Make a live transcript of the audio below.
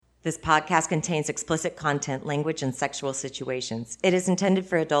This podcast contains explicit content, language, and sexual situations. It is intended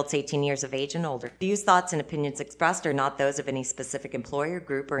for adults 18 years of age and older. Views, thoughts, and opinions expressed are not those of any specific employer,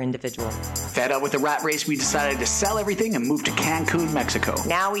 group, or individual. Fed up with the rat race, we decided to sell everything and move to Cancun, Mexico.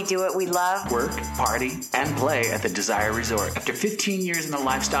 Now we do what we love. Work, party, and play at the Desire Resort. After 15 years in the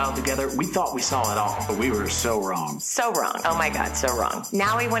lifestyle together, we thought we saw it all, but we were so wrong. So wrong. Oh my God, so wrong.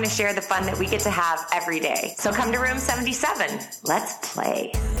 Now we want to share the fun that we get to have every day. So come to room 77. Let's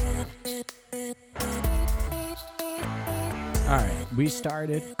play. All right, we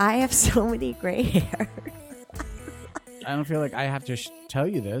started. I have so many gray hair. I don't feel like I have to tell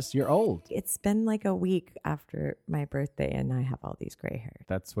you this. You're old. It's been like a week after my birthday and I have all these gray hair.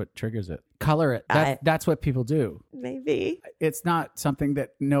 That's what triggers it. Color it. That's what people do. Maybe. It's not something that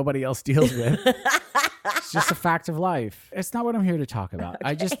nobody else deals with. It's just a fact of life. It's not what I'm here to talk about.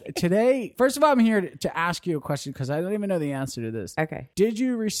 Okay. Today, first of all, I'm here to ask you a question because I don't even know the answer to this. Okay. Did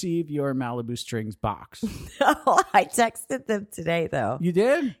you receive your Malibu Strings box? No, I texted them today though. You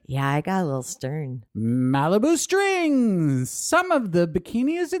did? Yeah, I got a little stern. Malibu Strings. Some of the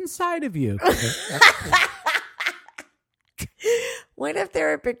bikini is inside of you. What if there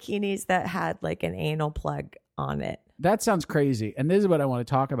were bikinis that had like an anal plug on it? That sounds crazy. And this is what I want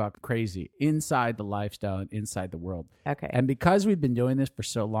to talk about crazy inside the lifestyle and inside the world. Okay. And because we've been doing this for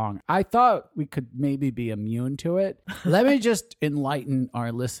so long, I thought we could maybe be immune to it. Let me just enlighten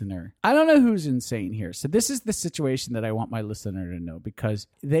our listener. I don't know who's insane here. So this is the situation that I want my listener to know because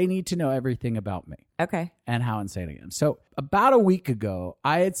they need to know everything about me. Okay. And how insane I am. So about a week ago,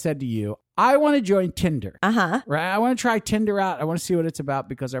 I had said to you, I want to join Tinder. Uh-huh. Right? I want to try Tinder out. I want to see what it's about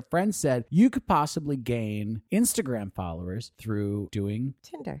because our friend said you could possibly gain Instagram followers through doing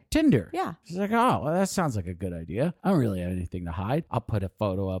Tinder. Yeah. She's like, oh, well, that sounds like a good idea. I don't really have anything to hide. I'll put a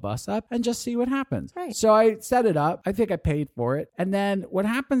photo of us up and just see what happens. Right. So I set it up. I think I paid for it. And then what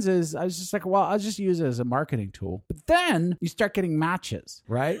happens is I was just like, well, I'll just use it as a marketing tool. But then you start getting matches,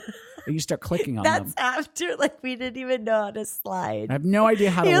 right? And you start clicking on them. That's after like we didn't even know how to slide. I have no idea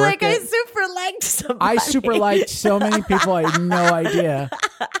how to You're work like, it. I super liked somebody. I super liked so many people. I had no idea.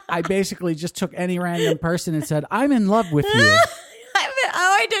 I basically just took any random person and said, I'm in love with you.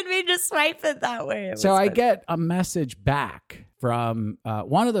 I didn't mean to swipe it that way. So I get a message back from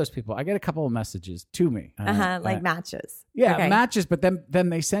one of those people. I get a couple of messages to me. Like matches. Yeah, Okay. matches. But then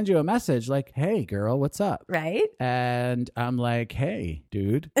they send you a message like, hey, girl, what's up? Right? And I'm like, hey,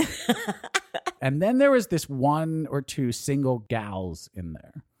 dude. And then there was this one or two single gals in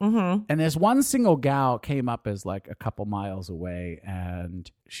there. Mm-hmm. And this one single gal came up as like a couple miles away and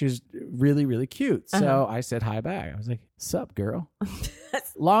she's really, really cute. So I said hi back. I was like, sup, girl?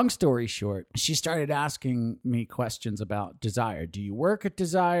 Long story short, she started asking me questions about Desire. Do you work at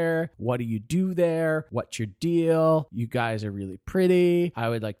Desire? What do you do there? What's your deal? You guys are really pretty. I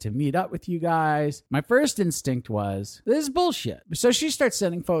would like to meet up with you guys. My first instinct was, this is bullshit. So she starts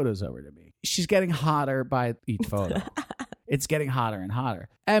sending photos over to me. She's getting hotter by each photo. It's getting hotter and hotter.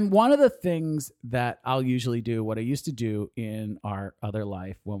 And one of the things that I'll usually do, what I used to do in our other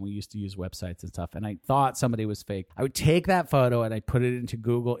life when we used to use websites and stuff, and I thought somebody was fake, I would take that photo and I put it into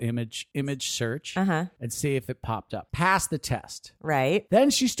Google image search and see if it popped up. Pass the test. Right. Then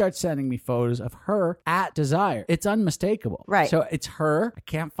she starts sending me photos of her at Desire. It's unmistakable. Right. So it's her. I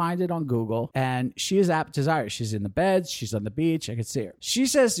can't find it on Google. And she is at Desire. She's in the beds. She's on the beach. I can see her. She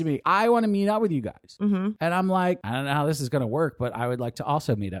says to me, I want to meet up with you guys. Mm-hmm. And I'm like, I don't know how this is going to work, but I would like to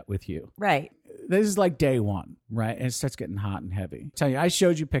also meet up with you. Right. This is like day one, right? And it starts getting hot and heavy. I tell you, I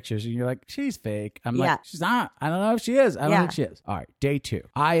showed you pictures and you're like, she's fake. I'm like, she's not. I don't know if she is. I don't think she is. All right. Day two.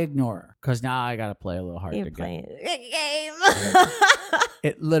 I ignore her because now I got to play a little hard to get. Playing a game.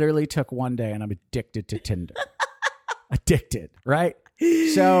 It literally took one day and I'm addicted to Tinder. Addicted, right?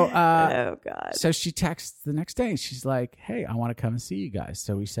 So, oh God. So she texts the next day and she's like, hey, I want to come and see you guys.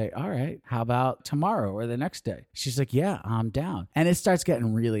 So we say, all right, how about tomorrow or the next day? She's like, yeah, I'm down. And it starts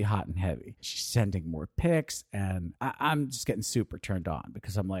getting really hot and heavy. She's sending more pics and I'm just getting super turned on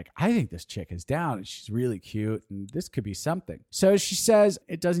because I'm like, I think this chick is down and she's really cute and this could be something. So she says,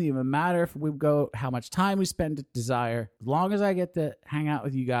 it doesn't even matter if we go, how much time we spend at Desire. As long as I get to hang out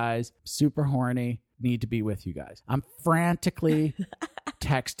with you guys, super horny, need to be with you guys. I'm frantically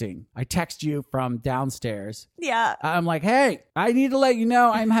texting. I text you from downstairs. Yeah. I'm like, hey, I need to let you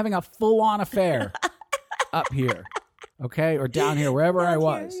know I'm having a full-on affair up here. Okay? Or down here, wherever I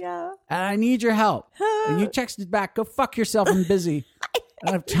was. Yeah. And I need your help. And you texted back, go fuck yourself, I'm busy.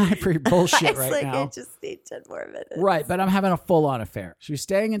 I don't have time for your bullshit right now. I just need 10 more minutes. Right, but I'm having a full-on affair. She was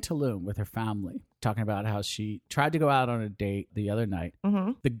staying in Tulum with her family, talking about how she tried to go out on a date the other night.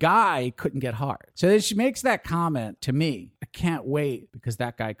 Mm-hmm. The guy couldn't get hard. So then she makes that comment to me. I can't wait because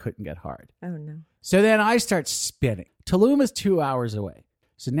that guy couldn't get hard. Oh, no. So then I start spinning. Tulum is 2 hours away.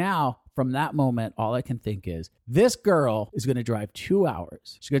 So now, from that moment, all I can think is, this girl is going to drive 2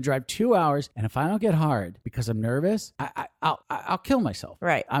 hours. She's going to drive 2 hours, and if I don't get hard because I'm nervous, I'll kill myself.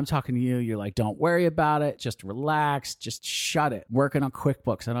 Right. I'm talking to you. You're like, don't worry about it. Just relax. Just shut it. Working on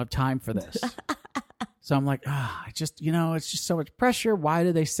QuickBooks. I don't have time for this. So I'm like, it's just so much pressure. Why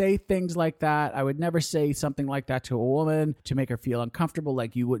do they say things like that? I would never say something like that to a woman to make her feel uncomfortable,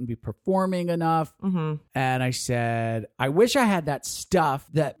 like you wouldn't be performing enough. Mm-hmm. And I said, I wish I had that stuff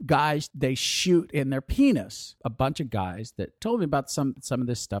that guys, they shoot in their penis. A bunch of guys that told me about some of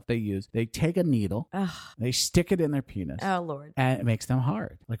this stuff they use. They take a needle, they stick it in their penis. Oh, Lord. And it makes them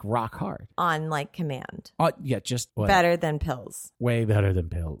hard, like rock hard. On like command. Yeah, just better than pills. Way better than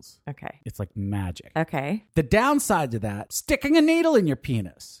pills. Okay. It's like magic. Okay. The downside to that, sticking a needle in your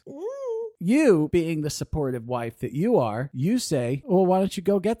penis. You, being the supportive wife that you are, you say, well, why don't you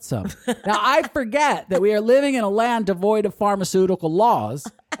go get some? Now, I forget that we are living in a land devoid of pharmaceutical laws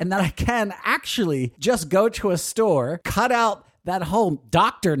and that I can actually just go to a store, cut out that whole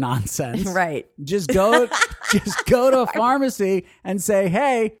doctor nonsense. Right. Just go to a pharmacy and say,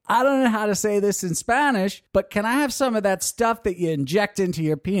 hey, I don't know how to say this in Spanish, but can I have some of that stuff that you inject into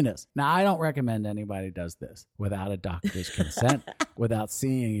your penis? Now, I don't recommend anybody does this without a doctor's consent, without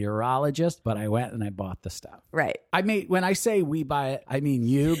seeing a urologist, but I went and I bought the stuff. Right. I mean, when I say we buy it, I mean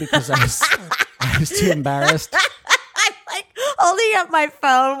you, because I was too embarrassed. Holding up my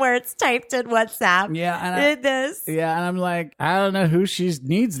phone where it's typed in WhatsApp. Yeah, and this. Yeah, and I'm like, I don't know who she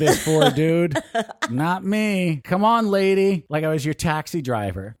needs this for, dude. Not me. Come on, lady. Like I was your taxi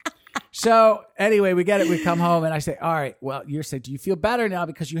driver. So anyway, we get it. We come home and I say, all right, well, you're saying, do you feel better now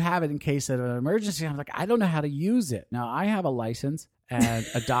because you have it in case of an emergency? I'm like, I don't know how to use it. Now, I have a license and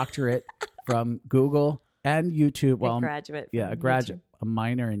a doctorate from Google and YouTube. Well, a graduate. A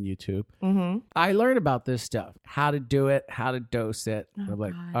minor in YouTube. Mm-hmm. I learned about this stuff, how to do it, how to dose it. I'm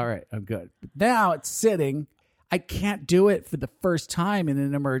like, all right, I'm good. But now it's sitting. I can't do it for the first time in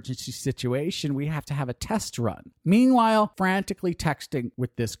an emergency situation. We have to have a test run. Meanwhile, frantically texting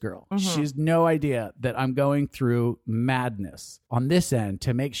with this girl. Mm-hmm. She has no idea that I'm going through madness on this end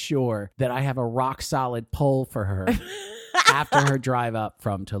to make sure that I have a rock solid pull for her. After her drive up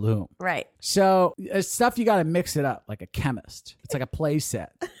from Tulum. Right. So it's stuff you got to mix it up like a chemist. It's like a play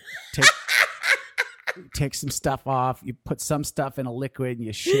set. Take some stuff off. You put some stuff in a liquid and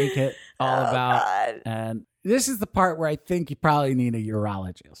you shake it all about. God. And this is the part where I think you probably need a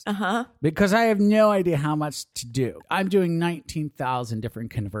urologist. Uh-huh. Because I have no idea how much to do. I'm doing 19,000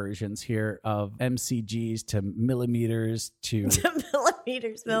 different conversions here of MCGs to millimeters to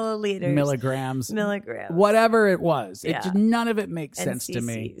milliliters, milligrams, milligrams, whatever it was. Yeah. None of it makes sense to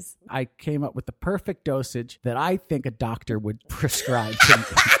me. I came up with the perfect dosage that I think a doctor would prescribe to me.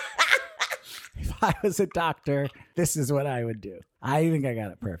 If I was a doctor, this is what I would do. I think I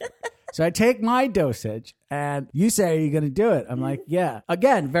got it perfect. So I take my dosage and you say, are you going to do it? I'm like, yeah.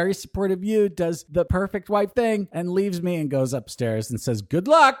 Again, very supportive you, does the perfect wife thing and leaves me and goes upstairs and says, good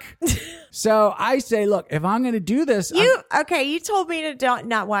luck. So I say, look, if I'm going to do this. You told me to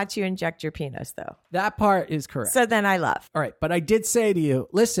not watch you inject your penis though. That part is correct. So then I left. All right. But I did say to you,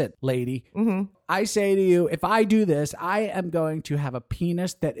 listen, lady, I say to you, if I do this, I am going to have a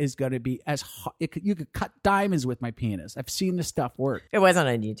penis that is going to be as hot. You could cut diamonds with my penis. I've seen this stuff work. It wasn't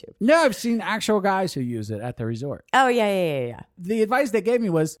on YouTube. No, I've seen actual guys who use it at the resort. Oh, yeah. The advice they gave me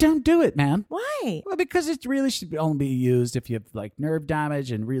was, don't do it, man. Why? Well, because it really should only be used if you have like nerve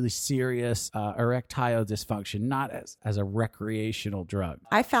damage and really serious erectile dysfunction, not as a recreational drug.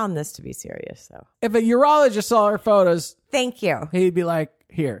 I found this to be serious, though. If a urologist saw our photos, thank you, he'd be like,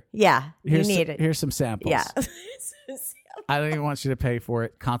 here. Yeah, you need it. Here's some samples. Yeah. I don't even want you to pay for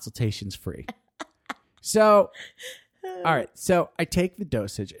it. Consultation's free. So, all right. So I take the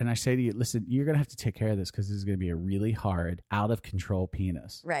dosage and I say to you, listen, you're going to have to take care of this because this is going to be a really hard, out of control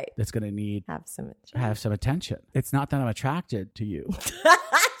penis. Right. That's going to need have some attention. It's not that I'm attracted to you.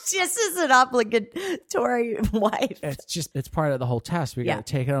 Just as an obligatory wife. It's part of the whole test. We got to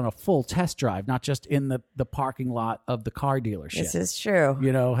take it on a full test drive, not just in the parking lot of the car dealership. This is true.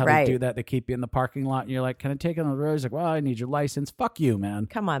 You know how they do that? They keep you in the parking lot and you're like, can I take it on the road? He's like, well, I need your license. Fuck you, man.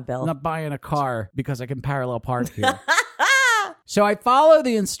 Come on, Bill. I'm not buying a car because I can parallel park here. So I follow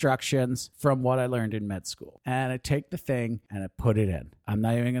the instructions from what I learned in med school. And I take the thing and I put it in. I'm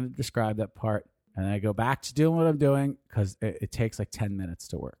not even going to describe that part. And then I go back to doing what I'm doing because it takes like 10 minutes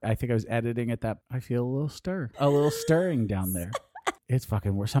to work. I think I was editing at that. I feel a little stirring down there. It's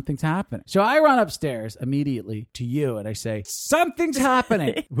fucking worse. Something's happening. So I run upstairs immediately to you and I say, something's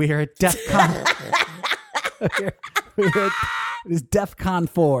happening. We are at DEFCON. It's DEFCON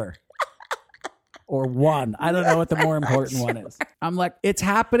 4 or 1. I don't know what the more important one is. I'm like, it's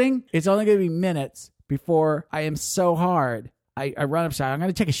happening. It's only going to be minutes before I am so hard. I run upstairs. I'm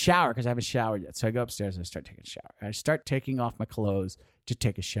going to take a shower because I haven't showered yet. So I go upstairs and I start taking a shower. I start taking off my clothes to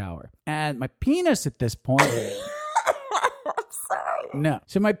take a shower. And my penis at this point... No.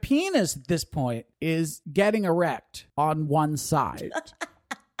 So my penis at this point is getting erect on one side.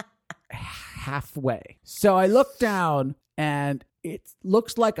 Halfway. So I look down and it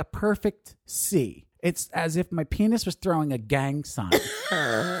looks like a perfect C. It's as if my penis was throwing a gang sign.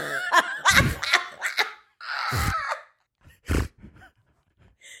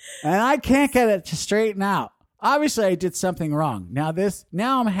 And I can't get it to straighten out. Obviously, I did something wrong. Now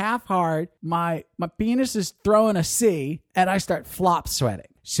I'm half hard. My penis is throwing a C, and I start flop sweating.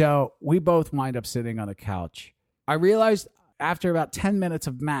 So we both wind up sitting on the couch. I realized after about 10 minutes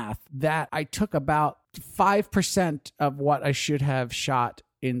of math that I took about 5% of what I should have shot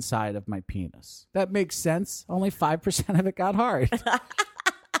inside of my penis. That makes sense. Only 5% of it got hard.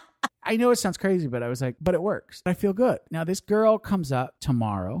 I know it sounds crazy, but I was like, but it works. I feel good. Now, this girl comes up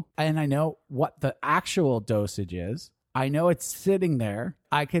tomorrow, and I know what the actual dosage is. I know it's sitting there.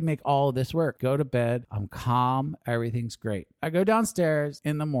 I can make all of this work. Go to bed. I'm calm. Everything's great. I go downstairs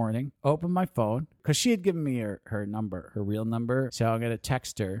in the morning, open my phone, because she had given me her number, her real number. So I'm going to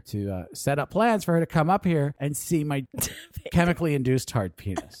text her to set up plans for her to come up here and see my chemically induced hard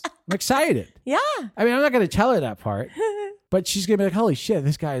penis. I'm excited. Yeah. I mean, I'm not going to tell her that part. But she's going to be like, holy shit,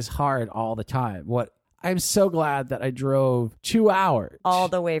 this guy is hard all the time. I'm so glad that I drove 2 hours. All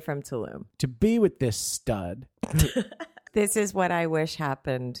the way from Tulum. To be with this stud. This is what I wish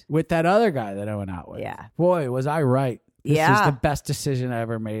happened. With that other guy that I went out with. Yeah. Boy, was I right. This Yeah. is the best decision I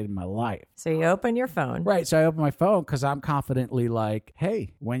ever made in my life. So you open your phone. Right. So I open my phone because I'm confidently like,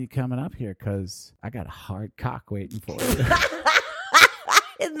 hey, when you coming up here? Because I got a hard cock waiting for you.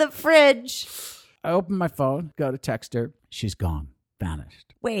 In the fridge. I open my phone, go to text her. She's gone.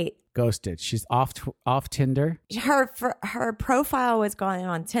 Vanished. Wait. Ghosted. She's off Tinder. Her profile was going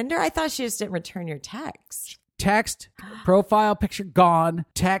on Tinder? I thought she just didn't return your text. Text, profile picture gone.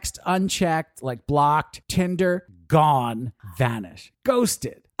 Text unchecked, like blocked. Tinder gone. Vanish.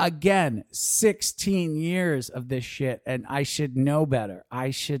 Ghosted. Again, 16 years of this shit, and I should know better.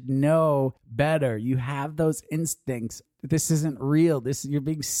 I should know better. You have those instincts. This isn't real. You're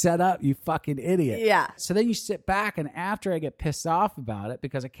being set up, you fucking idiot. Yeah. So then you sit back, and after I get pissed off about it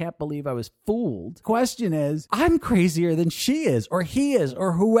because I can't believe I was fooled, question is, I'm crazier than she is, or he is,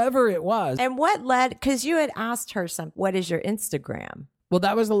 or whoever it was. And what led, because you had asked her what is your Instagram? Well,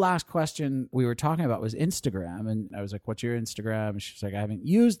 that was the last question we were talking about was Instagram. And I was like, what's your Instagram? And she's like, I haven't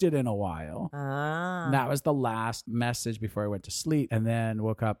used it in a while. Ah. And that was the last message before I went to sleep. And then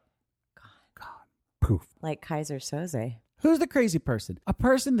woke up. Gone. Poof. Like Kaiser Soze. Who's the crazy person? A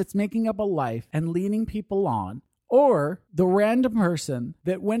person that's making up a life and leading people on, or the random person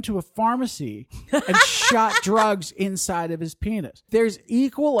that went to a pharmacy and shot drugs inside of his penis. There's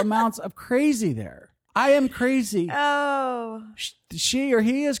equal amounts of crazy there. I am crazy. Oh. She or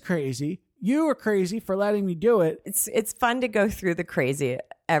he is crazy. You are crazy for letting me do it. It's fun to go through the crazy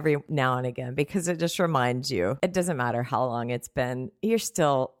every now and again because it just reminds you. It doesn't matter how long it's been. You're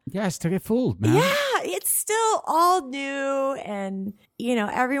still... Yeah, I still get fooled, man. Yeah, it's still all new and,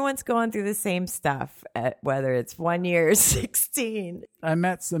 everyone's going through the same stuff, whether it's 1 year or 16. I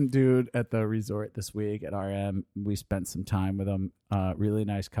met some dude at the resort this week at RM. We spent some time with him. Really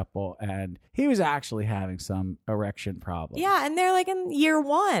nice couple. And he was actually having some erection problems. Yeah, and they're like in year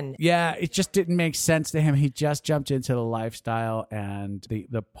 1. Yeah, it just didn't make sense to him. He just jumped into the lifestyle and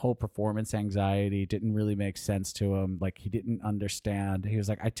the whole performance anxiety didn't really make sense to him. Like, he didn't understand. He was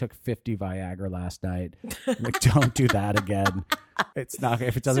like, I took 50 Viagra last night. I'm like, don't do that again. It's not,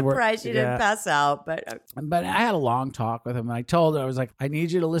 if it doesn't work. Surprised you didn't pass out, but I had a long talk with him and I told him, I was like, I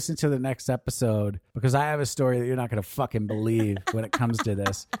need you to listen to the next episode because I have a story that you're not going to fucking believe when it comes to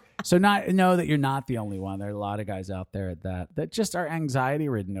this. So know that you're not the only one. There are a lot of guys out there that just are anxiety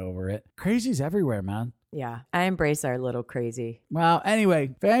ridden over it. Crazy's everywhere, man. Yeah, I embrace our little crazy. Well,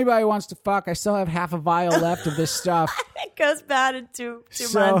 anyway, if anybody wants to fuck, I still have half a vial left of this stuff. It goes bad in two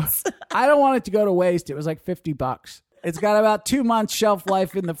months. I don't want it to go to waste. It was like $50. It's got about 2 months shelf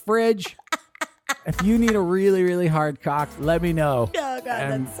life in the fridge. If you need a really, really hard cock, let me know. Oh, God,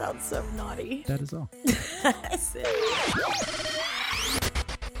 that sounds so naughty. That is all.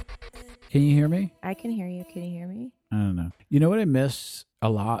 Can you hear me? I can hear you. Can you hear me? I don't know. You know what I miss a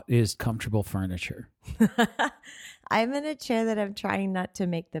lot is comfortable furniture. I'm in a chair that I'm trying not to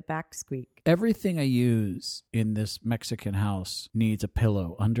make the back squeak. Everything I use in this Mexican house needs a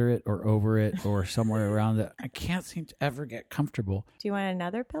pillow under it or over it or somewhere around it. I can't seem to ever get comfortable. Do you want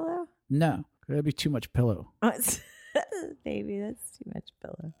another pillow? No, that'd be too much pillow. Baby, that's too much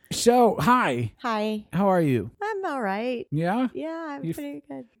pillow. So, hi. Hi. How are you? I'm all right. Yeah? Yeah, I'm pretty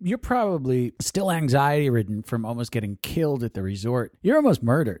good. You're probably still anxiety-ridden from almost getting killed at the resort. You're almost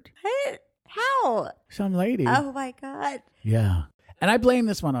murdered. How? Some lady. Oh, my God. Yeah. And I blame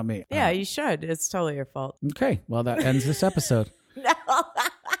this one on me. Yeah, you should. It's totally your fault. Okay. Well, that ends this episode. No.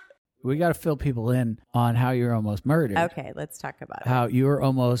 We got to fill people in on how you're almost murdered. Okay, let's talk about it. How you were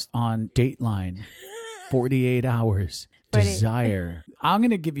almost on Dateline. 48 hours. Desire. I'm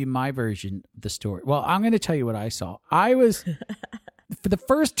going to give you my version of the story. Well, I'm going to tell you what I saw. I was, for the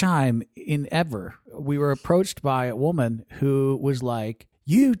first time in ever, we were approached by a woman who was like,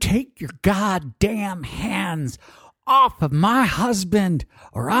 you take your goddamn hands off of my husband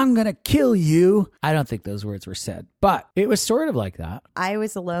or I'm going to kill you. I don't think those words were said, but it was sort of like that. I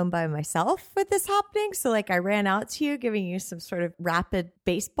was alone by myself with this happening. So like I ran out to you, giving you some sort of rapid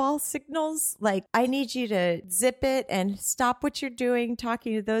baseball signals. Like, I need you to zip it and stop what you're doing,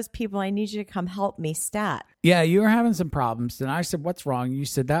 talking to those people. I need you to come help me stat. Yeah, you were having some problems. And I said, what's wrong? You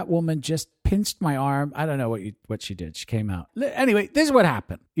said, that woman just pinched my arm. I don't know what she did. She came out. Anyway, this is what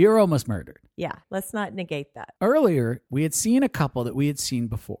happened. You're almost murdered. Yeah, let's not negate that. Earlier, we had seen a couple that we had seen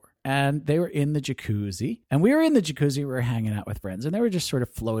before. And they were in the jacuzzi. And we were in the jacuzzi. We were hanging out with friends. And they were just sort of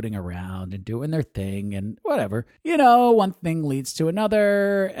floating around and doing their thing and whatever. You know, one thing leads to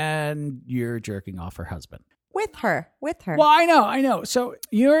another. And you're jerking off her husband. With her. Well, I know. So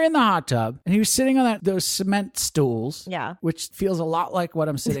you're in the hot tub. And he was sitting on those cement stools. Yeah. Which feels a lot like what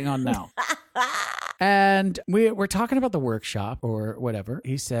I'm sitting on now. And we're talking about the workshop or whatever.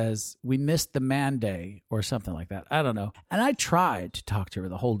 He says, we missed the man day or something like that. I don't know. And I tried to talk to her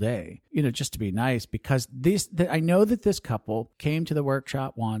the whole day, you know, just to be nice because I know that this couple came to the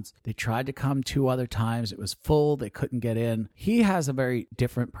workshop once. They tried to come 2 other times. It was full. They couldn't get in. He has a very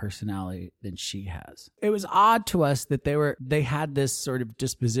different personality than she has. It was odd to us that they had this sort of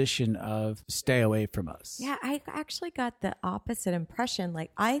disposition of stay away from us. Yeah, I actually got the opposite impression. Like,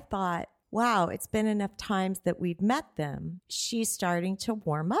 I thought, wow, it's been enough times that we've met them. She's starting to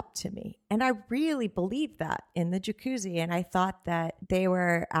warm up to me. And I really believed that in the jacuzzi. And I thought that they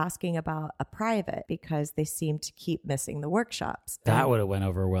were asking about a private because they seemed to keep missing the workshops. That would have went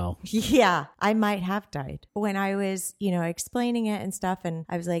over well. Yeah, I might have died. When I was, explaining it and stuff, and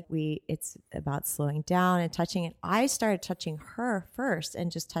I was like, it's about slowing down and touching it. I started touching her first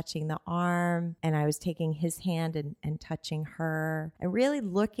and just touching the arm. And I was taking his hand and touching her and really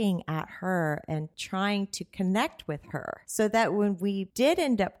looking at her and trying to connect with her so that when we did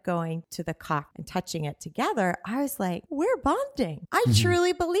end up going to the cock and touching it together, I was like, we're bonding. I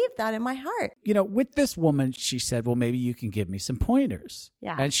truly believe that in my heart. You know, with this woman, she said, well, maybe you can give me some pointers.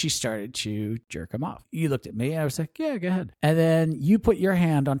 Yeah. And she started to jerk him off. You looked at me and I was like, yeah, go ahead. And then you put your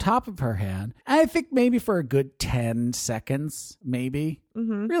hand on top of her hand. And I think maybe for a good 10 seconds, maybe.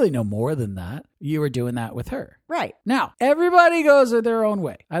 Mm-hmm. Really no more than that. You were doing that with her. Right. Now, everybody goes their own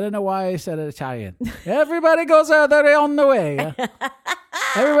way. I don't know why I said it Italian. Everybody goes their own way.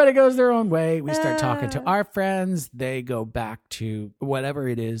 Everybody goes their own way. We start talking to our friends. They go back to whatever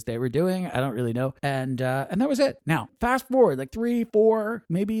it is they were doing. I don't really know. And that was it. Now, fast forward like 3, 4,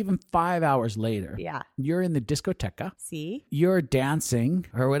 maybe even 5 hours later. Yeah. You're in the discoteca. See? You're dancing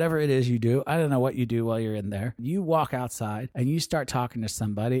or whatever it is you do. I don't know what you do while you're in there. You walk outside and you start talking to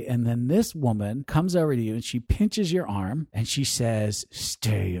somebody. And then this woman comes over to you and she pinches your arm and she says,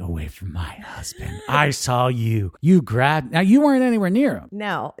 stay away from my husband. I saw you. You grabbed. Now, you weren't anywhere near him.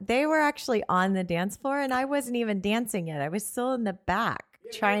 No, they were actually on the dance floor and I wasn't even dancing yet. I was still in the back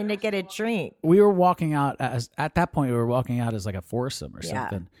trying to get a drink. We were walking out at that point, we were walking out as like a foursome or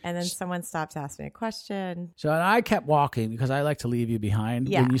something. And then someone stopped asking a question. So I kept walking because I like to leave you behind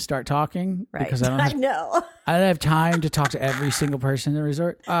when you start talking. Right. Because I know. I don't have time to talk to every single person in the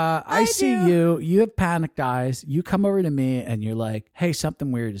resort. I see you. You have panicked eyes. You come over to me and you're like, hey,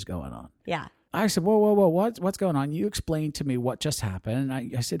 something weird is going on. Yeah. I said, whoa, what's going on? You explained to me what just happened.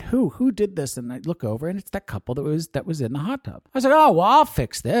 And I said, who did this? And I look over and it's that couple that was in the hot tub. I said, oh, well, I'll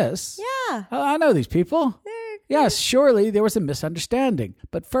fix this. Yeah. I know these people. Yes, surely there was a misunderstanding.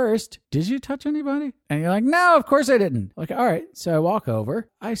 But first, did you touch anybody? And you're like, no, of course I didn't. Like, all right. So I walk over.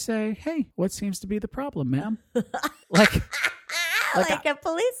 I say, hey, what seems to be the problem, ma'am? Like, like a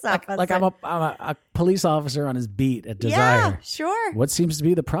police officer. Like I'm a police officer on his beat at Desire. Yeah, sure. What seems to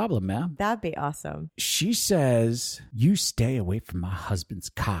be the problem, ma'am? That'd be awesome. She says, "You stay away from my husband's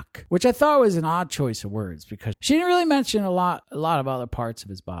cock," which I thought was an odd choice of words because she didn't really mention a lot of other parts of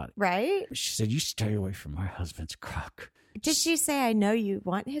his body. Right? She said, "You stay away from my husband's cock." Did she say, "I know you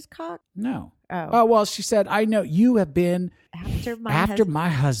want his cock"? No. Oh, Well, she said, "I know you have been after my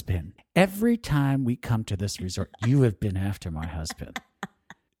husband. Every time we come to this resort, you have been after my husband."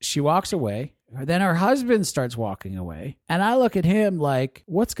 She walks away. Then her husband starts walking away. And I look at him like,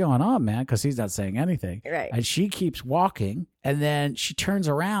 what's going on, man? Because he's not saying anything. Right. And she keeps walking. And then she turns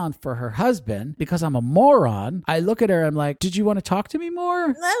around for her husband. Because I'm a moron, I look at her. I'm like, did you want to talk to me more?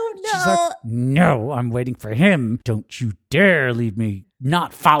 No. She's like, no, I'm waiting for him. Don't you dare leave me,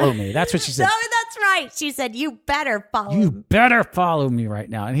 not follow me. That's what she said. No, that's right. She said, you better follow You him. better follow me right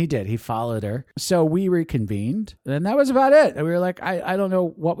now. And he did. He followed her. So we reconvened. And that was about it. And we were like, I don't know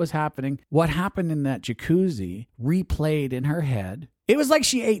what was happening. What happened in that jacuzzi replayed in her head. It was like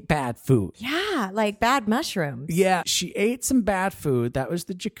she ate bad food. Yeah, like bad mushrooms. Yeah, she ate some bad food. That was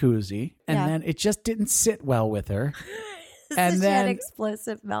the jacuzzi. And then it just didn't sit well with her. And she then had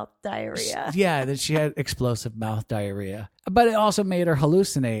explosive mouth diarrhea. Yeah, that she had explosive mouth diarrhea. But it also made her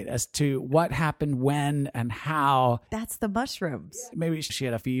hallucinate as to what happened when and how. That's the mushrooms. Maybe she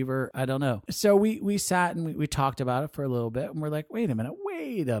had a fever. I don't know. So we sat and we talked about it for a little bit. And we're like, wait a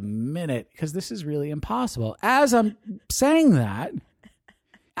minute. Because this is really impossible. As I'm saying that,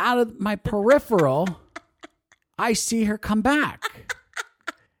 out of my peripheral, I see her come back.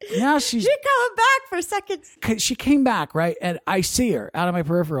 Now she's coming back for seconds. She came back, right? And I see her out of my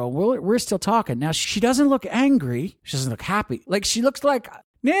peripheral. We're still talking. Now, she doesn't look angry. She doesn't look happy. Like, she looks like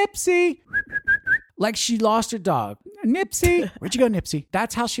Nipsey. Like she lost her dog. Nipsey. Where'd you go, Nipsey?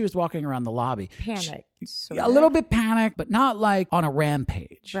 That's how she was walking around the lobby. Panic. A little bit panicked, but not like on a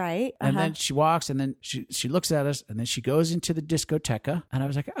rampage. Right. And then she walks and then she looks at us and then she goes into the discoteca. And I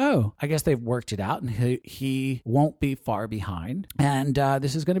was like, oh, I guess they've worked it out and he won't be far behind. And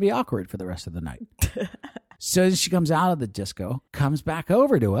this is going to be awkward for the rest of the night. So she comes out of the disco, comes back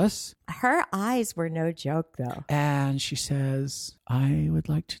over to us. Her eyes were no joke, though. And she says, I would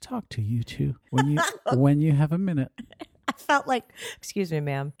like to talk to you two when you have a minute. I felt like, excuse me,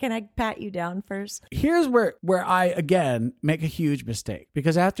 ma'am, can I pat you down first? Here's where I, again, make a huge mistake.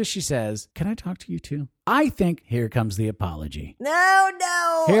 Because after she says, can I talk to you too? I think here comes the apology. No.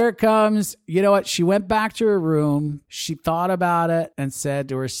 Here it comes. You know what? She went back to her room. She thought about it and said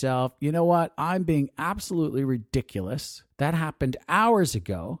to herself, you know what? I'm being absolutely ridiculous. That happened hours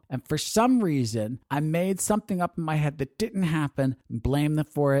ago. And for some reason, I made something up in my head that didn't happen and blame them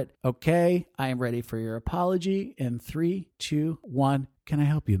for it. Okay, I am ready for your apology. In 3, 2, 1. Can I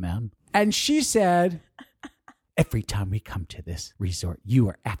help you, ma'am? And she said, every time we come to this resort, you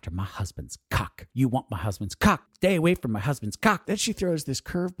are after my husband's cock. You want my husband's cock. Stay away from my husband's cock. Then she throws this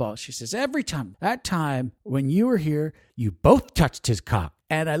curveball. She says, every time, that time when you were here, you both touched his cock.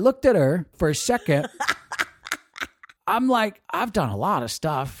 And I looked at her for a second. I'm like, I've done a lot of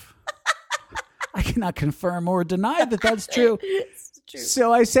stuff. I cannot confirm or deny that that's true. It's true.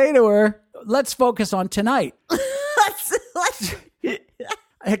 So I say to her, let's focus on tonight. Let's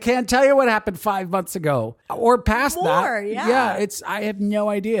I can't tell you what happened 5 months ago or past that. Yeah. I have no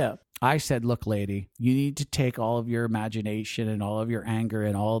idea. I said, look, lady, you need to take all of your imagination and all of your anger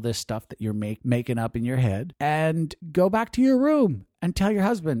and all this stuff that you're making up in your head and go back to your room and tell your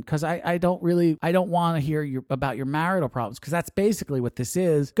husband. Cause I don't want to hear about your marital problems. Cause that's basically what this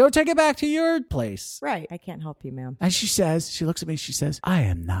is. Go take it back to your place. Right. I can't help you, ma'am. And she looks at me, she says, I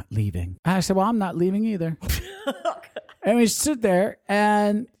am not leaving. And I said, well, I'm not leaving either. And we stood there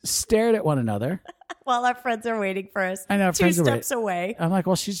and stared at one another. While our friends are waiting for us. I know, our 2 friends are steps away. I'm like,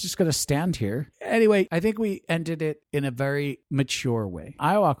 well, she's just going to stand here. Anyway, I think we ended it in a very mature way.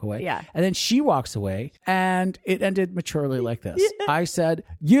 I walk away. Yeah. And then she walks away and it ended maturely like this. I said,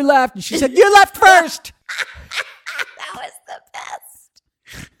 you left. And she said, you left first. That was the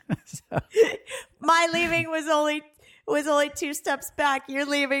best. My leaving was only 2 steps back. Your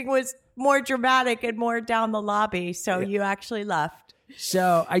leaving was more dramatic and more down the lobby. So you actually left.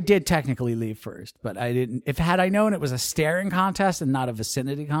 So I did technically leave first, but I didn't. Had I known it was a staring contest and not a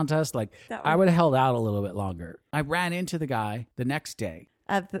vicinity contest, I would have held out a little bit longer. I ran into the guy the next day.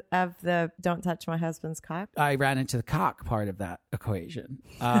 Of the don't touch my husband's cock? I ran into the cock part of that equation.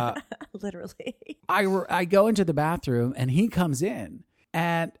 Literally. I go into the bathroom and he comes in.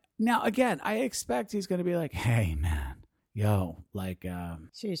 And now, again, I expect he's going to be like, hey, man, yo, like,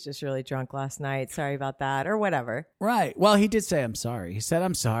 she's just really drunk last night. Sorry about that, or whatever. right. Well, he did say, I'm sorry. He said,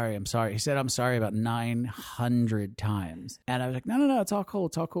 I'm sorry. He said, I'm sorry about 900 times. And I was like, no, it's all cool.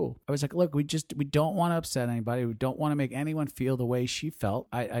 It's all cool. I was like, look, we don't want to upset anybody. We don't want to make anyone feel the way she felt.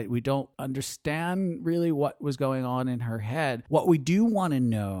 We don't understand really what was going on in her head. What we do want to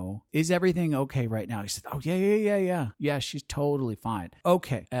know, is everything okay right now? He said, oh, yeah. Yeah, she's totally fine.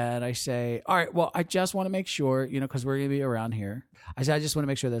 Okay. And I say, all right, well, I just want to make sure, because we're going to be around here. I said, I just want to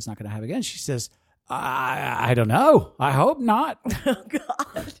make sure that's not going to happen again. She says, I don't know. I hope not. Oh,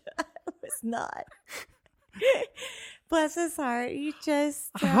 God. It was not. Bless his heart. You just...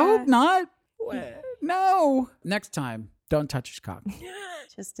 I hope not. No. Next time, don't touch his cock.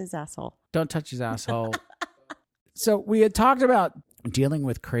 Just his asshole. Don't touch his asshole. So we had talked about dealing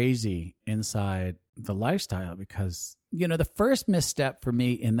with crazy inside the lifestyle because, the first misstep for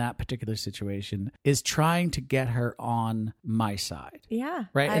me in that particular situation is trying to get her on my side. Yeah.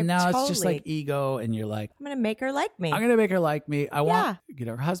 Right. And now it's just like ego and you're like, I'm going to make her like me. I'm going to make her like me. I want,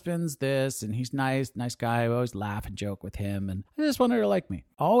 her husband's this and he's nice guy. I always laugh and joke with him. And I just want her to like me.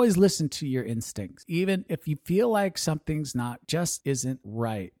 Always listen to your instincts. Even if you feel like something's just isn't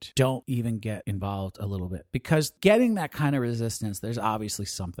right, don't even get involved a little bit because getting that kind of resistance, there's obviously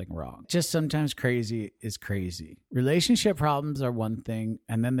something wrong. Just sometimes crazy is crazy. Relationship problems are one thing,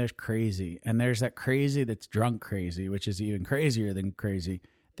 and then there's crazy. And there's that crazy that's drunk crazy, which is even crazier than crazy.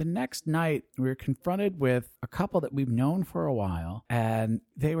 The next night, we were confronted with a couple that we've known for a while, and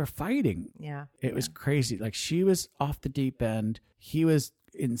they were fighting. Yeah. It was crazy. Like, she was off the deep end. He was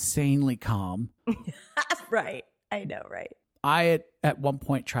insanely calm. Right. I know, right? I, at one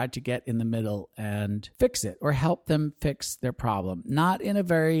point, tried to get in the middle and fix it or help them fix their problem. Not in a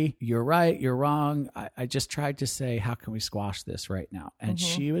very, you're right, you're wrong. I just tried to say, how can we squash this right now? And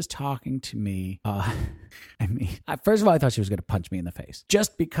she was talking to me. First of all, I thought she was going to punch me in the face.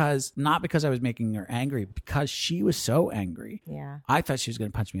 Just because, not because I was making her angry, because she was so angry. Yeah. I thought she was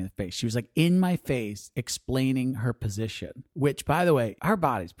going to punch me in the face. She was like in my face explaining her position, which, by the way, her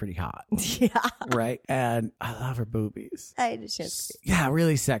body's pretty hot. Yeah. Right? And I love her boobies. Yeah,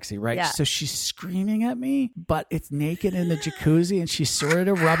 really sexy, right? Yeah. So she's screaming at me, but it's naked in the jacuzzi and she's sort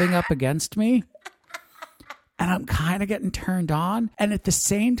of rubbing up against me. And I'm kind of getting turned on. And at the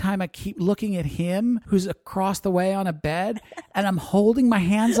same time, I keep looking at him who's across the way on a bed. And I'm holding my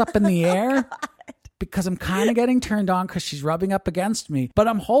hands up in the air because I'm kind of getting turned on because she's rubbing up against me. But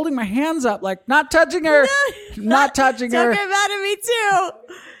I'm holding my hands up like, not touching her. Not touching her. Don't get mad at me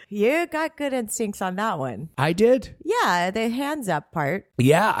too. You got good instincts on that one. I did? Yeah, the hands up part.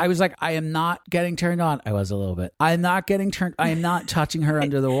 Yeah, I was like, I am not getting turned on. I was a little bit. I am not touching her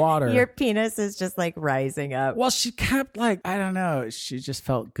under the water. Your penis is just like rising up. Well, she kept like, I don't know. She just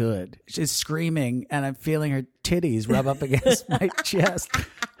felt good. She's screaming and I'm feeling her titties rub up against my chest.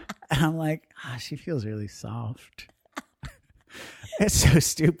 And I'm like, she feels really soft. It's so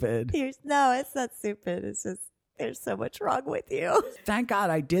stupid. No, it's not stupid. It's just, there's so much wrong with you. Thank God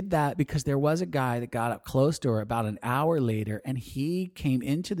I did that because there was a guy that got up close to her about an hour later and he came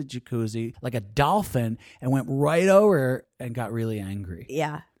into the jacuzzi like a dolphin and went right over her and got really angry.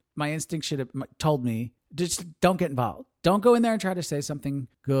 Yeah. My instinct should have told me, just don't get involved. Don't go in there and try to say something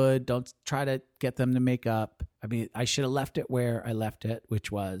good. Don't try to get them to make up. I mean, I should have left it where I left it,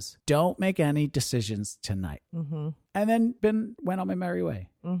 which was don't make any decisions tonight. Mm-hmm. And then went on my merry way.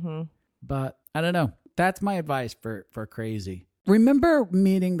 Mm-hmm. But I don't know. That's my advice for crazy. Remember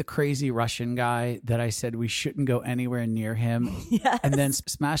meeting the crazy Russian guy that I said we shouldn't go anywhere near him? Yes. And then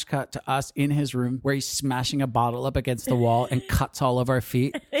smash cut to us in his room where he's smashing a bottle up against the wall and cuts all of our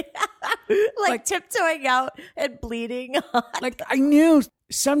feet. like tiptoeing out and bleeding on. Like I knew.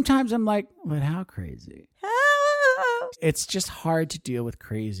 Sometimes I'm like, but how crazy? It's just hard to deal with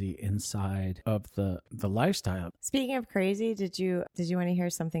crazy inside of the lifestyle. Speaking of crazy, did you want to hear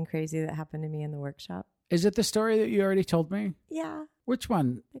something crazy that happened to me in the workshop? Is it the story that you already told me? Yeah. Which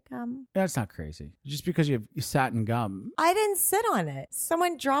one? The gum. That's not crazy. Just because you sat in gum. I didn't sit on it.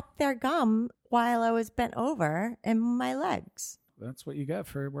 Someone dropped their gum while I was bent over in my legs. That's what you get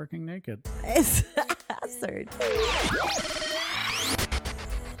for working naked. It's absurd.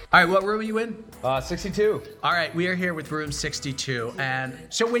 All right, what room are you in? 62. All right, we are here with room 62. And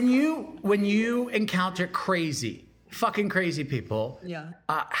so when you encounter crazy, fucking crazy people. Yeah.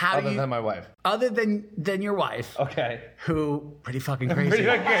 How Other do you, than my wife. other than your wife, Okay. who pretty fucking crazy. Pretty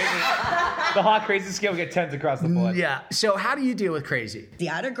crazy. The hot crazy scale, we get 10s across the board. Yeah. So how do you deal with crazy? The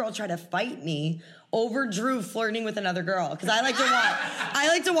other girl tried to fight me over Drew flirting with another girl because I like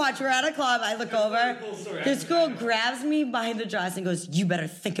to watch. We're at a club. I look over. This girl grabs me behind the dress and goes, "You better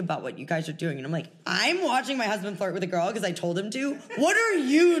think about what you guys are doing." And I'm like, "I'm watching my husband flirt with a girl because I told him to. What are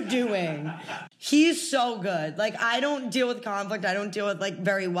you doing?" He's so good. Like, I don't deal with conflict. I don't deal with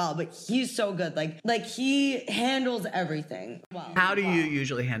very well, but he's so good. Like he handles everything. Wow. How do you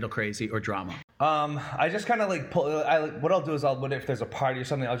usually handle crazy or drama? I just kind of pull. What I'll do is if there's a party or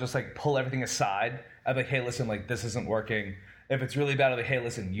something, I'll just pull everything aside. I'm like, hey, listen, this isn't working. If it's really bad, I'll be, hey,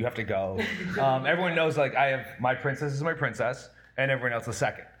 listen, you have to go. Everyone knows I have my princess is my princess, and everyone else is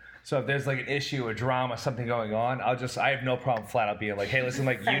second. So if there's an issue, a drama, something going on, I have no problem flat out being hey, listen,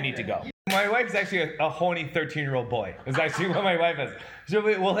 you need to go. My wife's actually a horny 13-year-old boy. Is actually what my wife is. So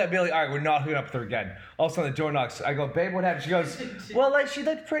we'll be all right, we're not hooking up with her again. All of a sudden the door knocks. I go, babe, what happened? She goes, well, she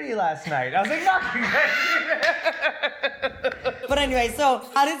looked pretty last night. I was like, no. But anyway, so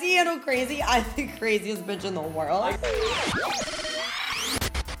how does he handle crazy? I'm the craziest bitch in the world.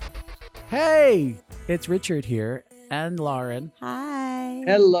 Hey, it's Richard here and Lauren. Hi.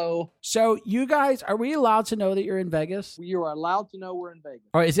 Hello. So you guys, are we allowed to know that you're in Vegas? You are allowed to know we're in Vegas.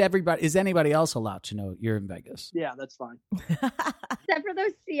 Or is anybody else allowed to know you're in Vegas? Yeah, that's fine. Except for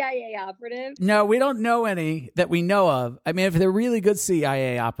those CIA operatives. No, we don't know any that we know of. I mean, if they're really good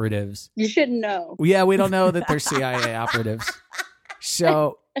CIA operatives. You shouldn't know. Yeah, we don't know that they're CIA operatives.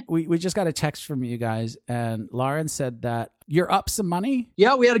 So we just got a text from you guys, and Lauren said that you're up some money.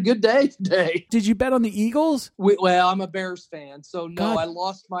 Yeah, we had a good day today. Did you bet on the Eagles? Well, I'm a Bears fan, so no, God.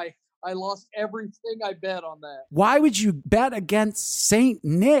 I lost everything I bet on that. Why would you bet against St.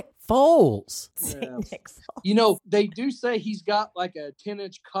 Nick Foles? Yes. They do say he's got a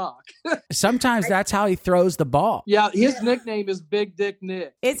 10-inch cock. Sometimes that's how he throws the ball. Yeah, his nickname is Big Dick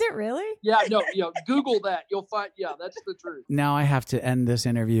Nick. Is it really? Yeah, no, Google that. You'll find, that's the truth. Now I have to end this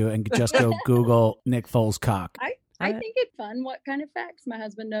interview and just go Google Nick Foles' cock. I think it's fun what kind of facts my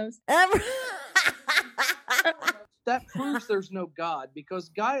husband knows. That proves there's no God, because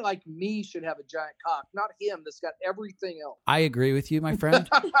a guy like me should have a giant cock, not him that's got everything else. I agree with you, my friend.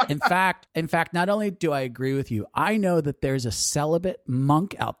 In fact, not only do I agree with you, I know that there's a celibate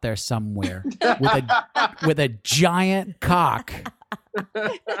monk out there somewhere with a giant cock.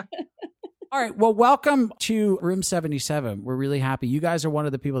 All right. Well, welcome to Room 77. We're really happy. You guys are one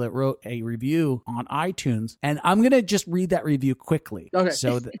of the people that wrote a review on iTunes. And I'm going to just read that review quickly. Okay.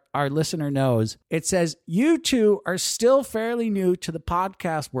 So that our listener knows. It says, you two are still fairly new to the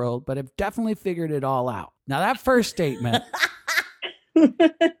podcast world, but have definitely figured it all out. Now, that first statement.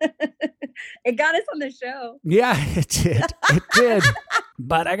 It got us on the show. Yeah, it did. It did.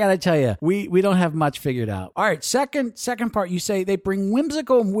 But I got to tell you, we don't have much figured out. All right, second part, you say they bring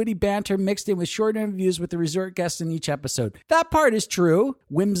whimsical and witty banter mixed in with short interviews with the resort guests in each episode. That part is true.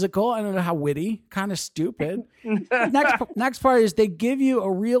 Whimsical, I don't know how witty, kind of stupid. Next part is they give you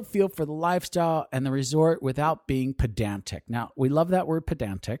a real feel for the lifestyle and the resort without being pedantic. Now, we love that word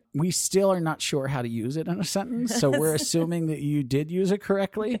pedantic. We still are not sure how to use it in a sentence, so we're assuming that you did use it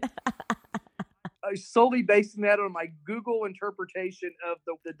correctly. Solely basing that on my Google interpretation of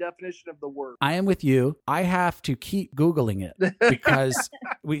the definition of the word. I am with you. I have to keep Googling it because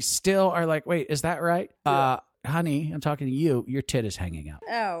we still are like, wait, is that right? Yeah. Honey, I'm talking to you. Your tit is hanging out.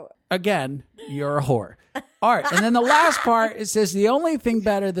 Oh. Again, you're a whore. All right. And then the last part, it says the only thing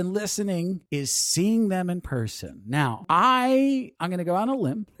better than listening is seeing them in person. Now, I'm going to go on a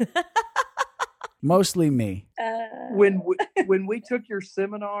limb. Mostly me. When we took your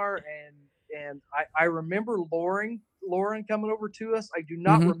seminar and I remember Lauren coming over to us. I do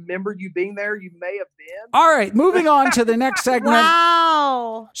not remember you being there. You may have been. All right, moving on to the next segment.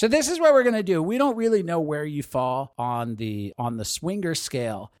 Wow. So this is what we're going to do. We don't really know where you fall on the swinger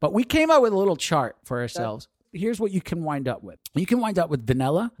scale, but we came up with a little chart for ourselves. Here's what you can wind up with. You can wind up with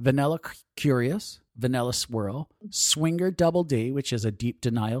vanilla curious, vanilla swirl, swinger double D, which is a deep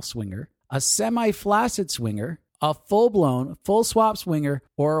denial swinger, a semi-flaccid swinger, a full-blown, full-swap swinger,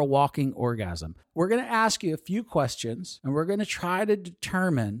 or a walking orgasm. We're going to ask you a few questions, and we're going to try to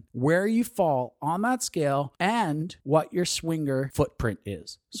determine where you fall on that scale and what your swinger footprint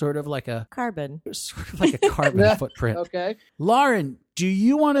is. Sort of like a carbon footprint. Okay. Lauren, do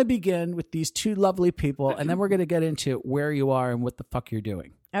you want to begin with these two lovely people, and then we're going to get into where you are and what the fuck you're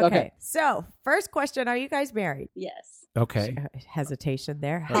doing? Okay. So, first question, are you guys married? Yes. Okay. Hesitation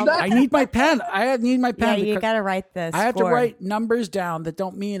there. I need my pen. I need my yeah, pen. you because got to write the I have to score. write numbers down that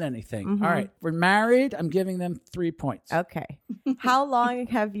don't mean anything. Mhm. All right. We're married. I'm giving them 3 points. Okay. How long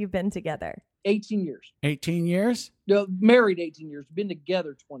have you been together? 18 years. 18 years? No, married 18 years. Been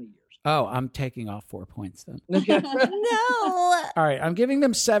together 20 years. Oh, I'm taking off 4 points then. Okay. No. All right. I'm giving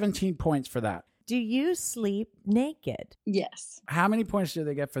them 17 points for that. Do you sleep naked? Yes. How many points do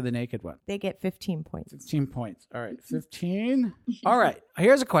they get for the naked one? They get 15 points. 16 points. All right. 15. All right.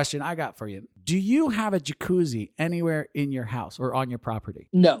 Here's a question I got for you. Do you have a jacuzzi anywhere in your house or on your property?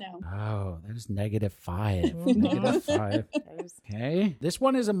 No. No. Oh, there's -5. -5. Okay. This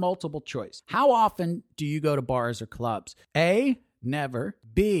one is a multiple choice. How often do you go to bars or clubs? A, never.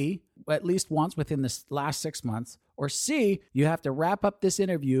 B, at least once within the last 6 months. Or C, you have to wrap up this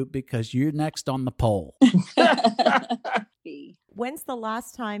interview because you're next on the poll. B. When's the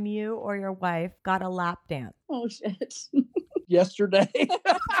last time you or your wife got a lap dance? Oh shit. Yesterday.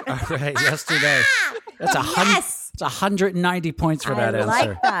 All right, yesterday. That's It's 190 points for that I answer.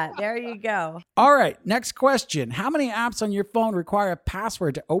 like that. There you go. All right, next question. How many apps on your phone require a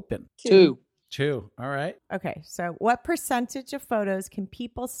password to open? 2. 2. All right. Okay, so what percentage of photos can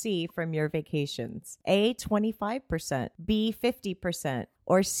people see from your vacations? A, 25%, B, 50%,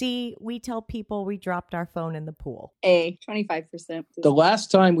 or C, we tell people we dropped our phone in the pool? A. 25%. The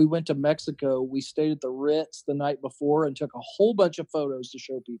last time we went to Mexico, we stayed at the Ritz the night before and took a whole bunch of photos to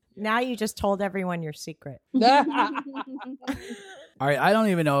show people. Now you just told everyone your secret. All right, I don't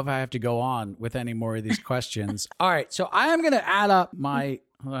even know if I have to go on with any more of these questions. All right, so I am going to add up my...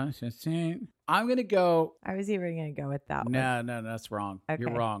 Hold on, 15. I'm going to go... I was even going to go with that one. No, that's wrong. Okay.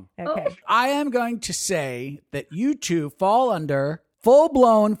 You're wrong. Okay. I am going to say that you two fall under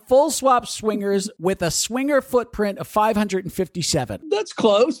full-blown, full-swap swingers with a swinger footprint of 557. That's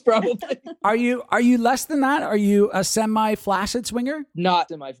close, probably. Are you less than that? Are you a semi-flaccid swinger? Not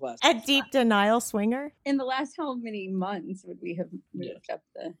in my flash. A deep denial swinger? In the last how many months would we have moved up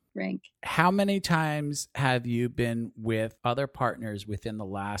the rank? How many times have you been with other partners within the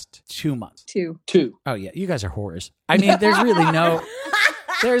last 2 months? 2. 2. Oh, yeah. You guys are whores. I mean, there's really no...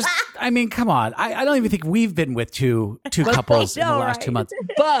 come on. I don't even think we've been with two couples in the last 2 months.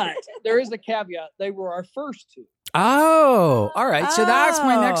 But there is a caveat. They were our first 2. Oh, all right. So that's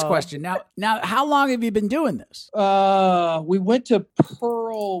my next Oh. question. Now, how long have you been doing this? We went to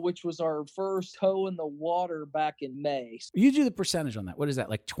Pearl, which was our first toe in the water back in May. You do the percentage on that. What is that,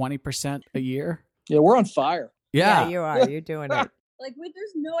 like 20% a year? Yeah, we're on fire. Yeah. You are. You're doing it. Like,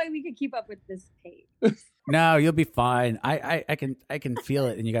 there's no way we could keep up with this pace. No, you'll be fine. I can feel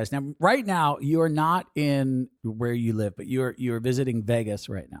it in you guys. Now, right now, you are not in where you live, but you're visiting Vegas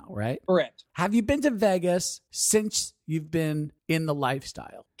right now, right? Correct. Have you been to Vegas since you've been in the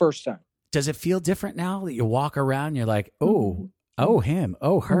lifestyle? First time. Does it feel different now that you walk around and you're like, oh, him,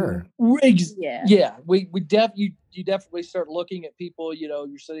 oh, her? Yeah. Yeah. You definitely start looking at people,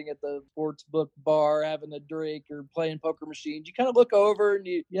 you're sitting at the sports book bar having a drink or playing poker machines. You kind of look over and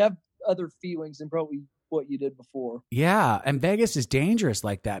you have other feelings than probably what you did before. Yeah. And Vegas is dangerous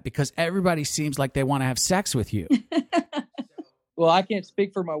like that because everybody seems like they want to have sex with you. Well, I can't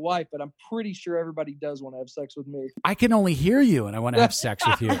speak for my wife, but I'm pretty sure everybody does want to have sex with me. I can only hear you and I want to have sex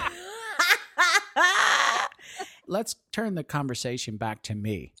with you. Let's turn the conversation back to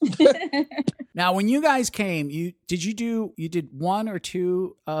me. Now, when you guys came, you did 1 or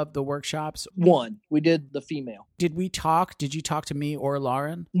 2 of the workshops? 1. We did the female. Did we talk? Did you talk to me or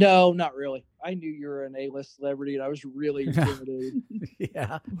Lauren? No, not really. I knew you were an A-list celebrity, and I was really intimidated.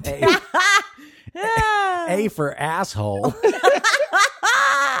 Yeah. A for asshole.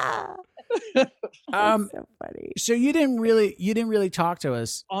 So funny. So you didn't really talk to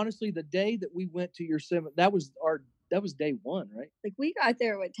us. Honestly, the day that we went to your seminar, that was day 1, right? Like, we got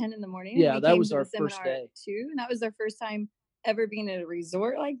there at 10 in the morning. Yeah, and we that came was to our the first seminar day. at 2, and that was our first time ever being at a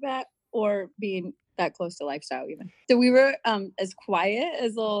resort like that or being that close to lifestyle even. So we were as quiet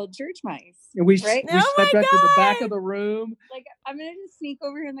as little church mice. And we Right? stepped Oh back my to the back God! of the room. Like, I'm going to just sneak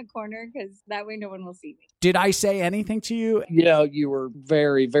over here in the corner because that way no one will see me. Did I say anything to you? You were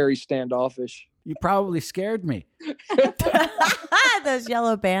very, very standoffish. You probably scared me. Those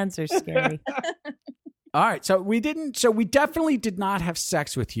yellow bands are scary. All right. So we definitely did not have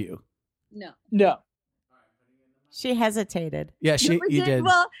sex with you. No. She hesitated. Yeah, No, we you did.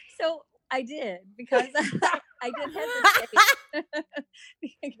 Well, so I did because I did hesitate.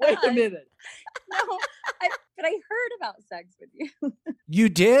 Wait a minute. No, but I heard about sex with you. You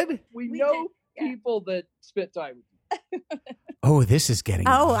did? We We know did, yeah. people that spit time with you. Oh, this is getting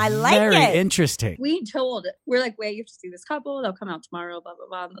I like very it. interesting. We're like, wait, you have to see this couple. They'll come out tomorrow, blah, blah,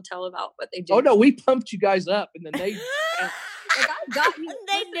 blah. And they'll tell about what they do. Oh no, we pumped you guys up, and then they. Like, I got you.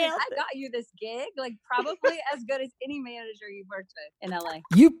 They listen, nailed I got you this gig, like probably as good as any manager you've worked with in LA.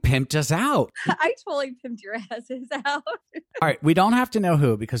 You pimped us out. I totally pimped your asses out. All right, we don't have to know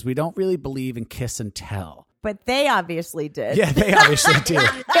who because we don't really believe in kiss and tell. But they obviously did. Yeah, they obviously do.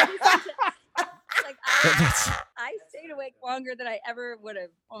 Like, That's- I stayed awake longer than I ever would have,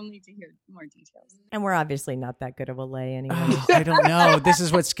 only to hear more details. And we're obviously not that good of a lay anyway. Oh, I don't know. This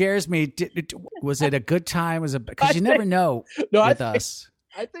is what scares me. Was it a good time? Was it because you never know No, with us.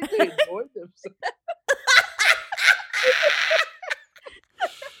 I think they enjoyed themselves.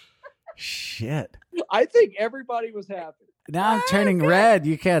 Shit. I think everybody was happy. Now I'm turning red.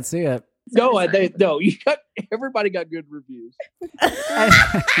 You can't see it. No, everybody got good reviews.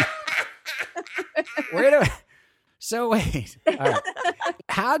 Wait. All right.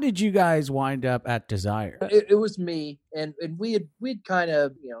 How did you guys wind up at Desire? It was me, and we'd kind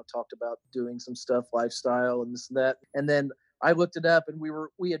of talked about doing some stuff, lifestyle and this and that, and then I looked it up, and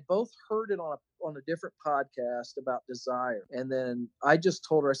we had both heard it on a different podcast about Desire, and then I just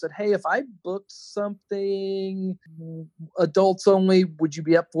told her, I said, hey, if I booked something adults only, would you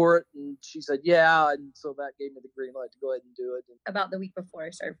be up for it? And she said, yeah, and so that gave me the green light to go ahead and do it. About the week before, I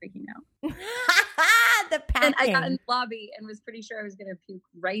started freaking out. The And I got packing. in the lobby and was pretty sure I was going to puke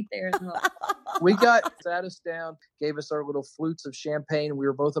right there in the lobby. We sat us down, gave us our little flutes of champagne. We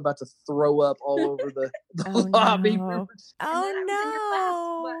were both about to throw up all over the Oh, lobby. no. We were- And then I was in your class,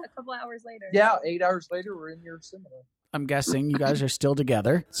 no. a couple hours later. yeah, 8 hours later, we're in your seminar. I'm guessing you guys are still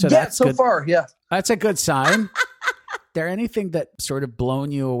together. So yeah, that's so good. far, yeah. That's a good sign. There anything that sort of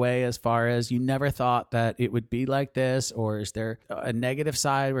blown you away as far as you never thought that it would be like this? Or is there a negative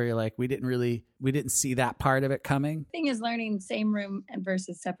side where you're like, we didn't see that part of it coming? Thing is learning same room and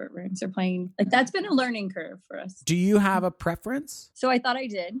versus separate rooms or playing. Like that's been a learning curve for us. Do you have a preference? So I thought I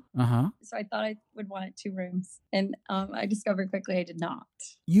did. Uh-huh. So I thought I would want 2 rooms. And I discovered quickly I did not.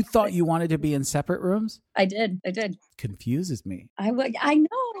 You thought you wanted to be in separate rooms? I did. Confuses me. I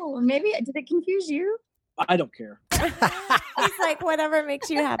know. Maybe did it confuse you? I don't care. He's like, whatever makes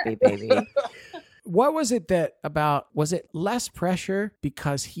you happy, baby. What was it was it less pressure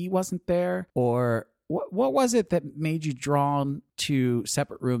because he wasn't there? Or what was it that made you drawn to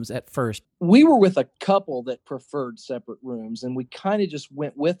separate rooms at first? We were with a couple that preferred separate rooms, and we kind of just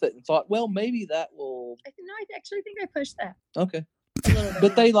went with it and thought, well, maybe that will. I actually think I pushed that Okay. a little bit.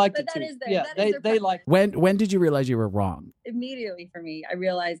 But they liked But it that too. is their- Yeah, that is they their preference. liked When did you realize you were wrong? Immediately for me, I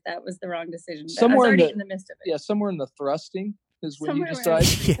realized that was the wrong decision. I was Somewhere in already the- in the midst of it. Yeah, somewhere in the thrusting is when you Somewhere around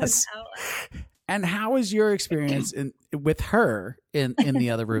decide. it. Yes. Out loud. And how was your experience with her in the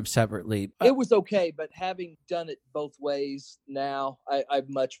other room separately? It was okay, but having done it both ways now, I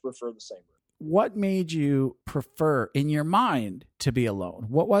much prefer the same room. What made you prefer in your mind to be alone?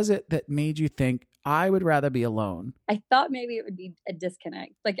 What was it that made you think I would rather be alone? I thought maybe it would be a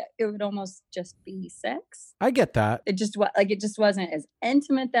disconnect. Like it would almost just be sex. I get that. It just wasn't as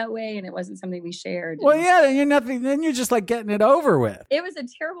intimate that way, and it wasn't something we shared. Well, And yeah, then you're nothing. Then you're just like getting it over with. it was a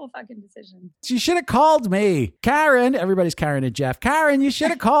terrible fucking decision. You should have called me, Karen. Everybody's Karen and Jeff. Karen, you should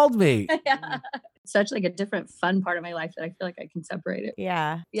have called me. Yeah. Such like a different fun part of my life that I feel like I can separate it.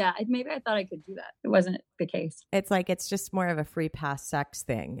 Yeah. Yeah, maybe I thought I could do that. It wasn't the case. It's like it's just more of a free pass sex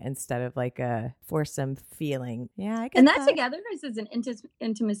thing instead of like a foursome feeling. Yeah, I get And that that. togetherness is an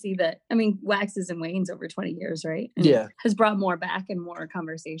intimacy that, I mean, waxes and wanes over 20 years, right? And Yeah. has brought more back and more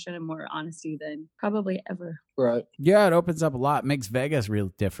conversation and more honesty than probably ever. Right. Yeah, it opens up a lot. Makes Vegas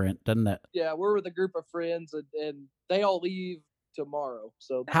real different, doesn't it? Yeah, we're with a group of friends, and they all leave tomorrow.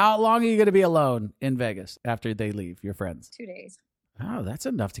 So How long are you going to be alone in Vegas after they leave, your friends? 2 days. Oh, that's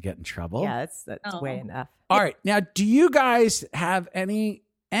enough to get in trouble. Yeah, that's Oh. way enough. All right. Now, do you guys have any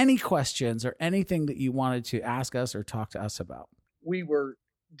questions or anything that you wanted to ask us or talk to us about? we were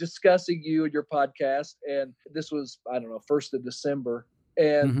discussing you and your podcast, and this was, I don't know, 1st of December.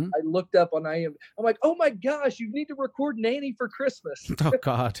 And Mhm. I looked up on IM. I'm like, oh my gosh, you need to record Nanny for Christmas. Oh,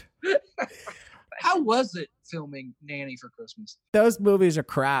 God. How was it filming Nanny for Christmas? Those movies are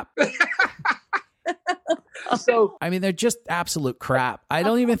crap. So I mean, they're just absolute crap. I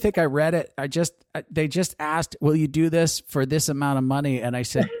don't even think I read it. They just asked, will you do this for this amount of money? And I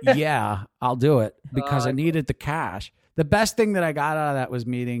said, yeah, I'll do it because I needed the cash. The best thing that I got out of that was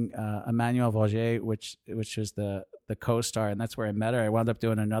meeting Emmanuel Vaugier, which was the the co-star, and that's where I met her. I wound up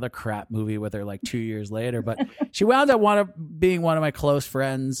doing another crap movie with her like 2 years later, but she wound up being one of my close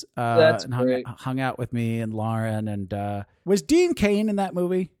friends. That's and great. hung out with me and Lauren. And was Dean Cain in that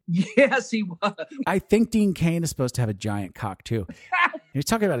movie? Yes, he was. I think Dean Cain is supposed to have a giant cock too. He's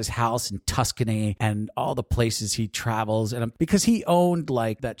talking about his house in Tuscany and all the places he travels, and because he owned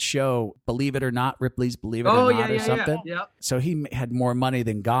like that show, Believe It or Not, Ripley's Believe It or Not, or something. Yeah. So he had more money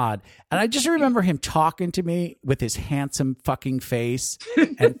than God. And I just remember him talking to me with his handsome fucking face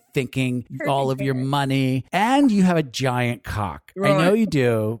and thinking all of your money, and you have a giant cock. Right. I know you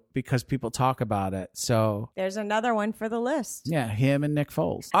do because people talk about it. So There's another one for the list. yeah, him and Nick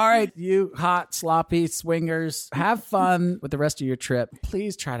Foles. All right, you hot, sloppy swingers, have fun with the rest of your trip.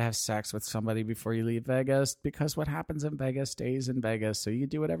 Please try to have sex with somebody before you leave Vegas, because what happens in Vegas stays in Vegas. So you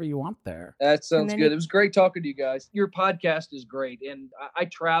do whatever you want there. That sounds then good. It was great talking to you guys. Your podcast is great. And I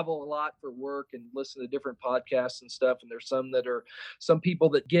travel a lot for work and listen to different podcasts and stuff. And there's some people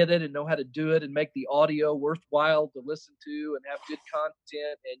that get it and know how to do it and make the audio worthwhile to listen to and have good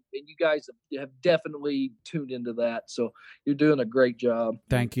content. And you guys have definitely tuned into that. So you're doing a great job.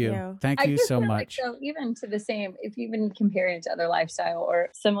 Thank you. you. Thank I you just so feel much. Like, so even to the same, if you even compare it to other lifestyle or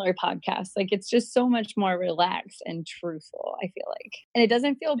similar podcasts, like it's just so much more relaxed and truthful, I feel like. And it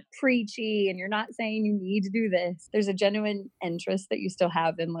doesn't feel preachy and you're not saying you need to do this. There's a genuine interest that you still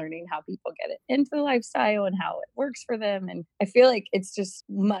have in learning how people get it into the lifestyle and how it works for them. And I feel like it's just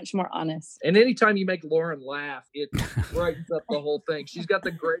much more honest. And anytime you make Lauren laugh, it brightens up the whole thing. She's got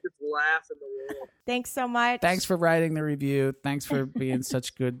the greatest laugh in the world. Thanks so much. Thanks for writing the review. Thanks for being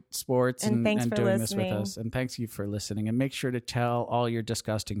such good sports And thanks for doing listening. this with us. And thanks you for listening. And make sure to tell all your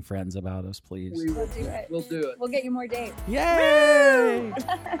disgusting friends about us, please. We'll do it. We'll do it. We'll get you more dates. Yay!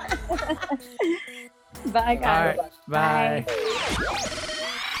 Bye, guys. All right. Bye.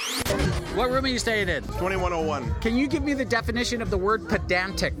 What room are you staying in? 2101. Can you give me the definition of the word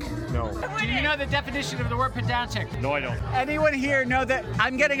pedantic? No. Do you know the definition of the word pedantic? No, I don't. Anyone here know that?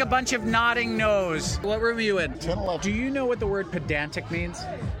 I'm getting a bunch of nodding no's. What room are you in? 1011. Do you know what the word pedantic means?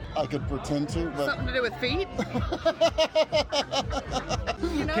 I could pretend to, but Something to do with feet?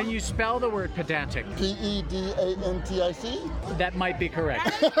 Can you spell the word pedantic? Pedantic. That might be correct.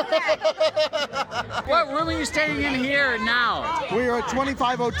 What room are you staying in here now? We are at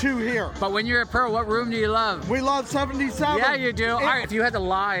 2502 here. But when you're a pro, what room do you love? We love 77. Yeah, you do. All right, if you had to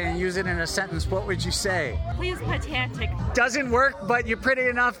lie and use it in a sentence, what would you say? Please pedantic. Doesn't work, but you're pretty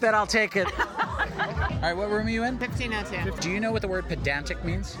enough that I'll take it. All right, what room are you in? 1502. Do you know what the word pedantic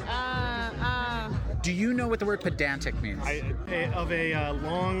means? Do you know what the word pedantic means? Of a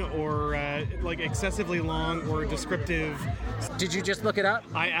long or like excessively long or descriptive. Did you just look it up?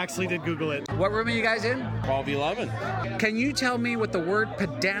 I actually did Google it. What room are you guys in? 1211. Can you tell me what the word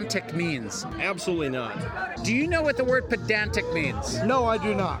pedantic means? Absolutely not. Do you know what the word pedantic means? No, I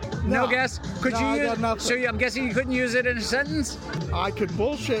do not. No guess? Could No, you I use got nothing. So I'm guessing you couldn't use it in a sentence? I could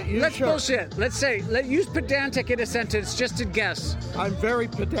bullshit you. Let's sure. bullshit. Let's use pedantic in a sentence just to guess. I'm very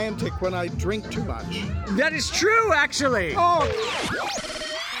pedantic when I drink too much. That is true, actually. Oh.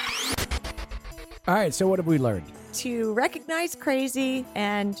 All right, so what have we learned? To recognize crazy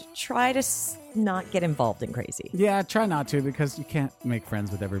and try to not get involved in crazy. Yeah, try not to, because you can't make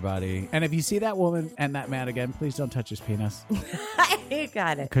friends with everybody. And if you see that woman and that man again, please don't touch his penis, You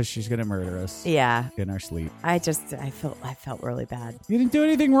got it. because she's gonna murder us. Yeah. In our sleep. I felt really bad. You didn't do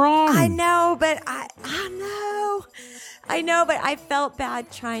anything wrong. I know, but I know, but I felt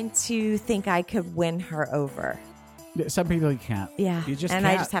bad trying to think I could win her over. Some people you can't. Yeah. You just and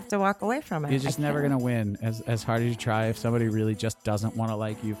can't. I just have to walk away from it. You're just I never can't. going to win as hard as you try. If somebody really just doesn't want to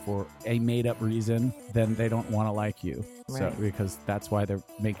like you for a made up reason, then they don't want to like you. So, Right. because that's why they're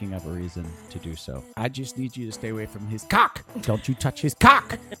making up a reason to do so. I just need you to stay away from his cock. Don't you touch his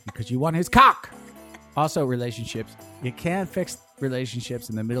cock, because you want his cock. Also, relationships. You can't fix relationships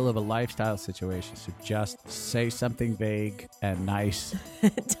in the middle of a lifestyle situation. So just say something vague and nice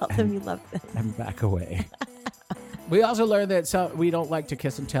Tell them you love them. and back away. We also learned that we don't like to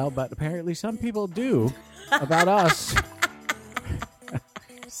kiss and tell, but apparently some people do about us.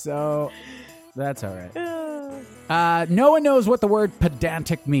 So that's all right. No one knows what the word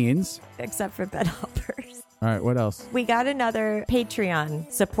pedantic means. Except for bed hoppers. All right, what else? We got another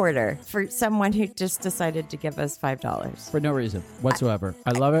Patreon supporter for someone who just decided to give us $5. For no reason whatsoever.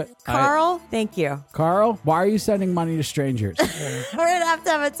 I love it. Carl, thank you. Carl, why are you sending money to strangers? We're going to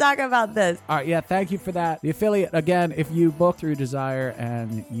have a talk about this. All right, yeah, thank you for that. The affiliate, again, if you book through Desire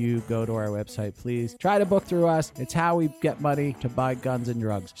and you go to our website, please try to book through us. It's how we get money to buy guns and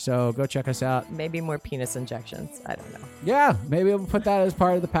drugs. So go check us out. Maybe more penis injections. I don't know. Yeah, maybe we'll put that as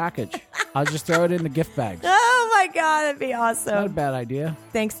part of the package. I'll just throw it in the gift bags. Oh my God, that'd be Not a awesome. bad idea.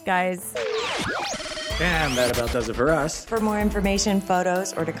 Thanks, guys. And that about does it for us. For more information,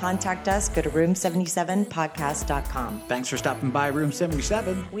 photos, or to contact us, go to room77podcast.com. Thanks for stopping by Room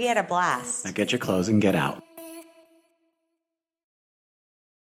 77. We had a blast. Now get your clothes and get out.